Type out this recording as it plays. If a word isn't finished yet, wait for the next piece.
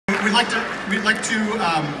we'd like to,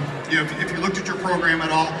 you know, if you looked at your program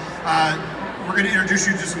at all, we're going to introduce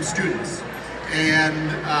you to some students,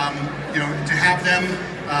 and you know, to have them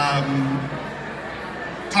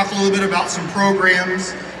talk a little bit about some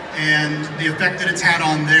programs and the effect that it's had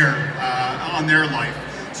on their life.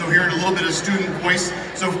 So hearing a little bit of student voice.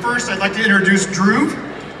 So first, I'd like to introduce Dhruv.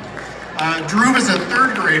 Dhruv is a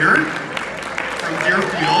third grader from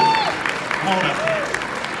Deerfield. Hold up.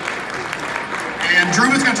 And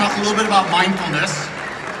Dhruv is going to talk a little bit about mindfulness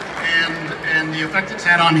and the effect it's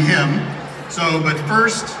had on him. So, but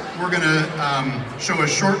first, we're going to show a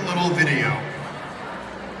short little video.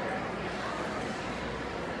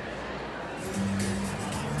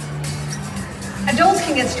 Adults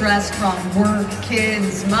can get stressed from work,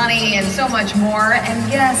 kids, money, and so much more.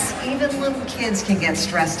 And yes, even little kids can get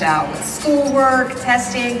stressed out with schoolwork,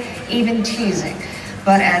 testing, even teasing.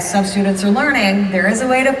 But as some students are learning, there is a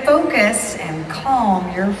way to focus and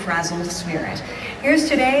calm your frazzled spirit. Here's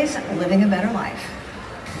today's Living a Better Life.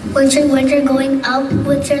 When you're going up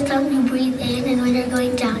with your thumb, you breathe in, and when you're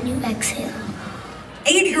going down, you exhale.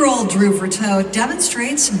 8-year-old Dhruv Rathod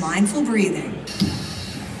demonstrates mindful breathing.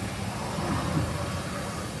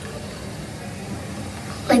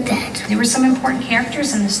 Like that. There were some important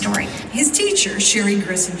characters in the story. His teacher, Sherry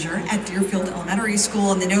Grissinger, at Deerfield Elementary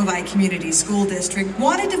School in the Novi Community School District,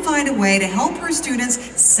 wanted to find a way to help her students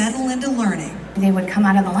settle into learning. They would come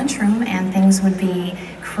out of the lunchroom and things would be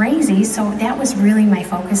crazy, so that was really my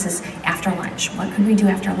focus, is after lunch. What could we do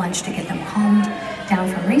after lunch to get them calmed down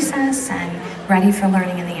from recess and ready for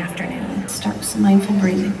learning in the afternoon? Start with some mindful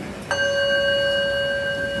breathing.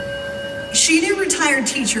 She knew retired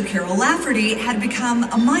teacher Carol Lafferty had become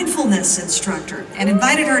a mindfulness instructor and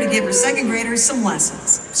invited her to give her second graders some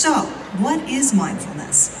lessons. So, what is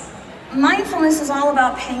mindfulness? Mindfulness is all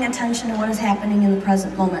about paying attention to what is happening in the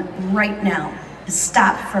present moment, right now.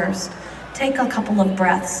 Stop first. Take a couple of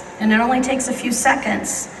breaths, and it only takes a few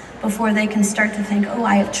seconds before they can start to think, oh,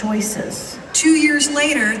 I have choices. 2 years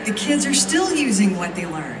later, the kids are still using what they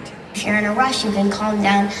learned. If you're in a rush, you can calm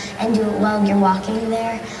down and do it while you're walking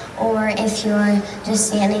there. Or if you're just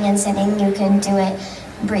standing and sitting, you can do it,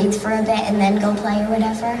 breathe for a bit, and then go play or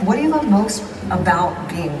whatever. What do you love most about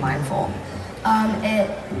being mindful? It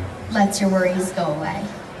lets your worries go away.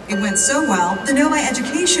 It went so well, the Novi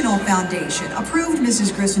Educational Foundation approved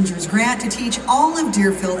Mrs. Grissinger's grant to teach all of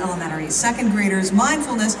Deerfield Elementary's second graders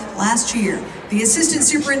mindfulness last year. The assistant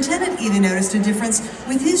superintendent even noticed a difference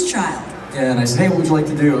with his child. Yeah, and I said, hey, what would you like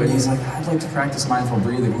to do? And he's like, I'd like to practice mindful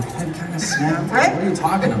breathing. My head kind of snapped. What are you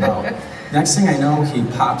talking about? Next thing I know, he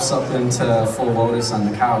pops up into full lotus on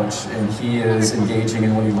the couch, and he is engaging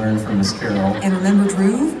in what he learned from Miss Carol. And remember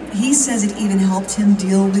Dhruv? He says it even helped him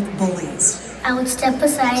deal with bullies. I would step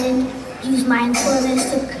aside and use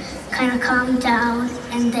mindfulness to kind of calm down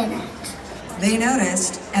and then act. They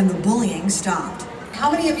noticed, and the bullying stopped. How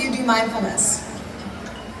many of you do mindfulness?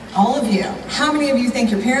 All of you. How many of you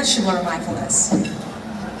think your parents should learn mindfulness?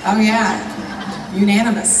 Oh yeah,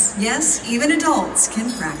 unanimous. Yes, even adults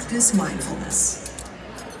can practice mindfulness.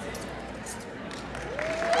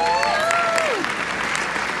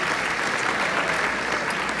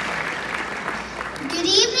 Good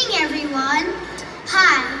evening, everyone.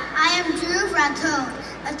 Hi, I am Dhruv Rathod,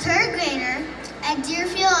 a third grader at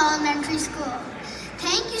Deerfield Elementary School.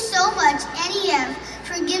 Thank you so much, NEF,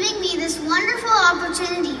 for giving me this wonderful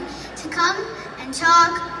opportunity to come and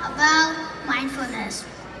talk about mindfulness.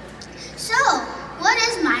 So, what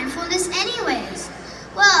is mindfulness anyways?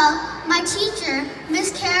 Well, my teacher,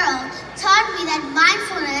 Miss Carol, taught me that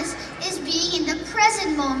mindfulness is being in the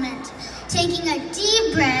present moment, taking a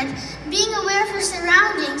deep breath, being aware of your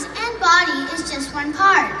surroundings and body is just one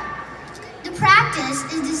part. The practice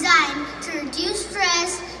is designed to reduce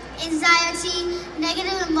stress, anxiety,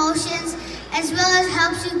 negative emotions, as well as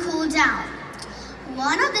helps you cool down.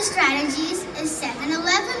 One of the strategies is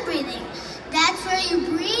 7-11 breathing. That's where you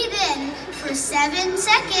breathe in for 7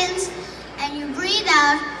 seconds and you breathe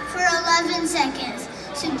out for 11 seconds.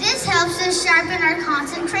 So this helps us sharpen our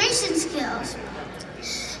concentration skills.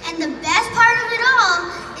 And the best part of it all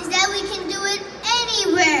is that we can do it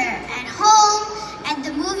anywhere, at home, at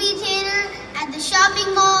the movie theater, at the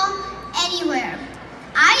shopping mall, anywhere.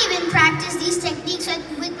 I even practice these techniques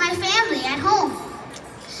with my family at home.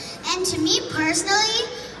 And to me personally,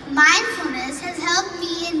 mindfulness has helped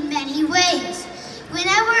me in many ways.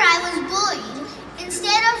 Whenever I was bullied,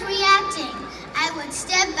 instead of reacting, I would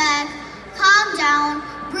step back, calm down,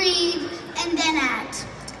 breathe, and then act.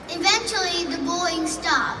 Eventually, the bullying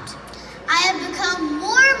stopped. I have become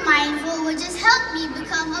more mindful, which has helped me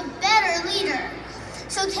become a better leader.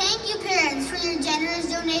 So thank you, parents, for your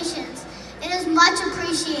generous donations. It is much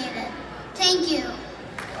appreciated. Thank you.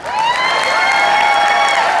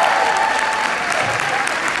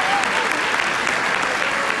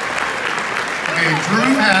 Okay,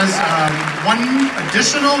 Dhruv has one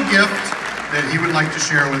additional gift that he would like to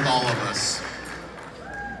share with all of us.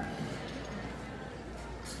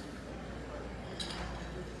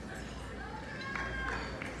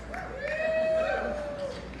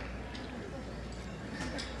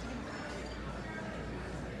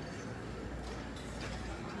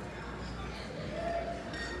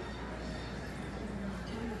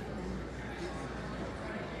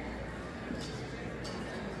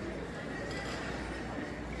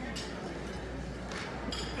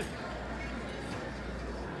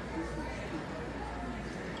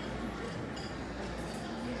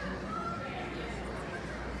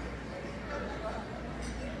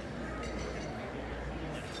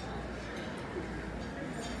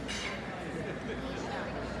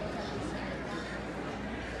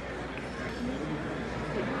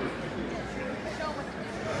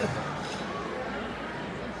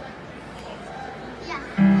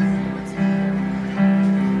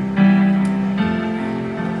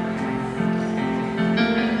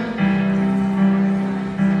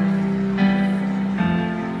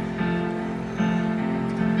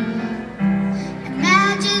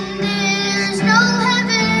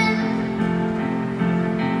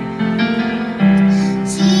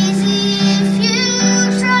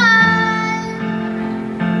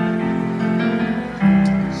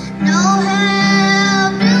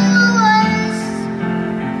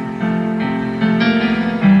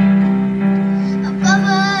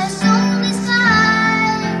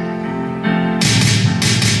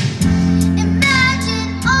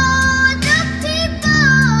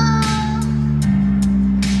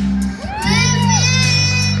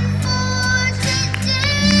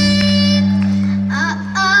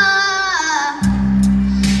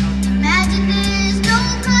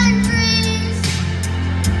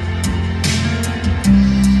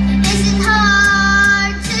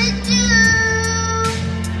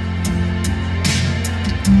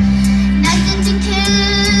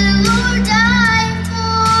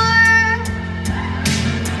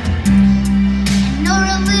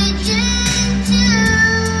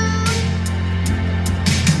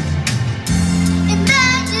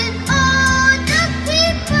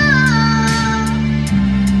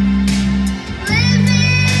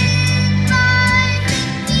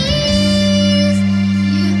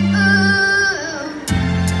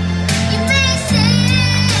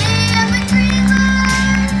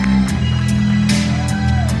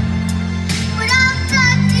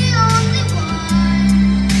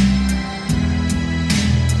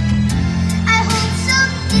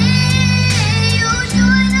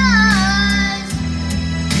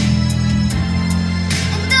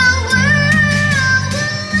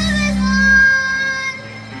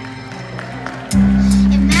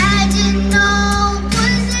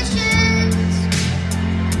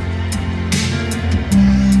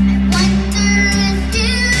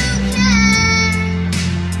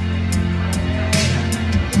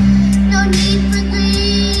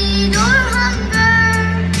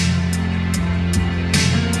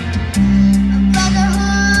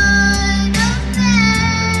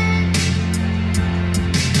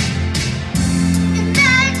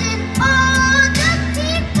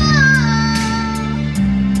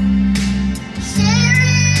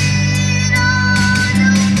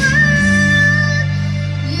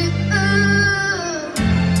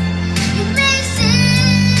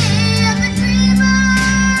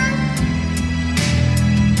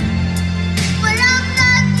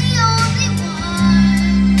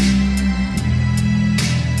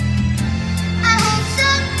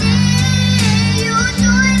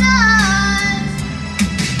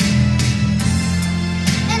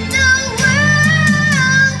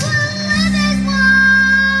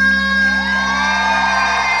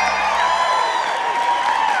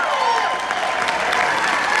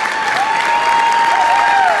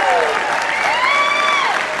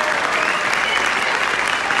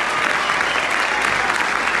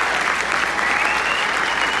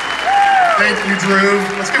 Thank you,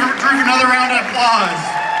 Dhruv. Let's give Dhruv another round of applause.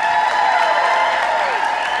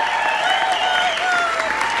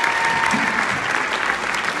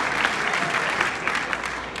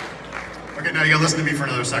 Okay, now you gotta listen to me for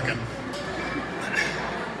another second.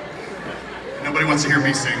 Nobody wants to hear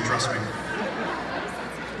me sing, trust me.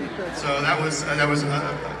 So that was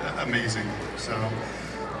amazing. So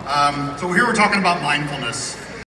here we're talking about mindfulness.